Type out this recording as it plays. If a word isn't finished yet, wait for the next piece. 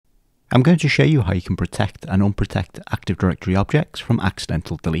I'm going to show you how you can protect and unprotect Active Directory objects from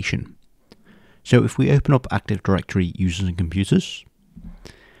accidental deletion. So if we open up Active Directory users and computers,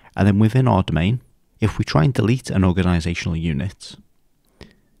 and then within our domain, if we try and delete an organizational unit,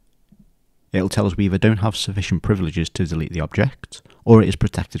 it'll tell us we either don't have sufficient privileges to delete the object, or it is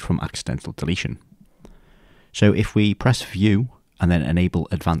protected from accidental deletion. So if we press View and then enable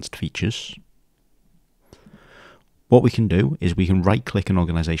advanced features, what we can do is we can right click an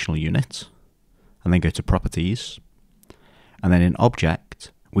organizational unit and then go to Properties, and then in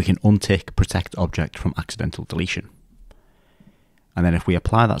Object we can untick Protect Object from Accidental Deletion. And then if we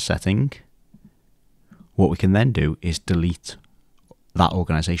apply that setting, what we can then do is delete that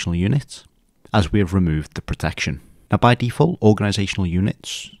organizational unit as we have removed the protection. Now by default, organizational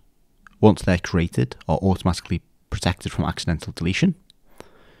units, once they're created, are automatically protected from accidental deletion.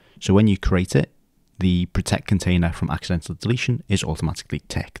 So when you create it, the protect container from accidental deletion is automatically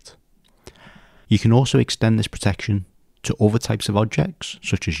ticked. You can also extend this protection to other types of objects,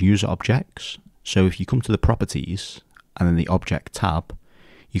 such as user objects. So if you come to the Properties and then the Object tab,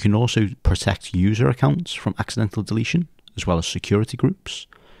 you can also protect user accounts from accidental deletion, as well as security groups.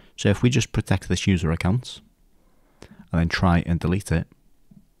 So if we just protect this user account and then try and delete it,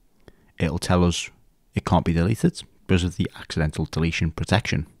 it'll tell us it can't be deleted because of the accidental deletion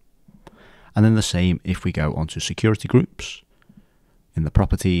protection. And then the same if we go onto security groups, in the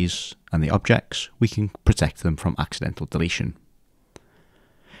Properties and the Objects, we can protect them from accidental deletion.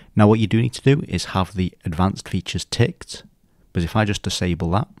 Now what you do need to do is have the advanced features ticked, because if I just disable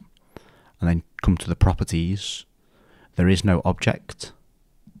that and then come to the Properties, there is no object.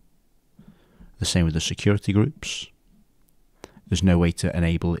 The same with the security groups. There's no way to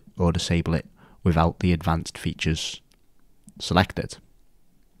enable it or disable it without the advanced features selected.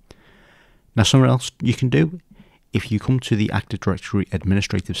 Now something else you can do, if you come to the Active Directory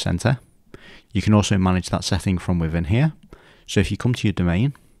Administrative Center, you can also manage that setting from within here. So if you come to your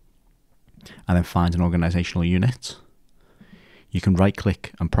domain and then find an organizational unit, you can right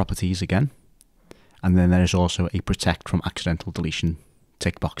click and Properties again, and then there is also a Protect from Accidental Deletion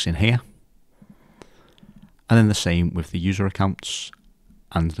tick box in here. And then the same with the user accounts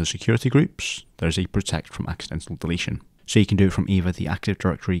and the security groups, there is a Protect from Accidental Deletion. So you can do it from either the Active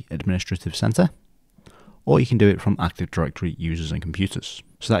Directory Administrative Center, or you can do it from Active Directory users and computers.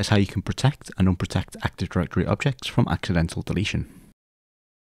 So that is how you can protect and unprotect Active Directory objects from accidental deletion.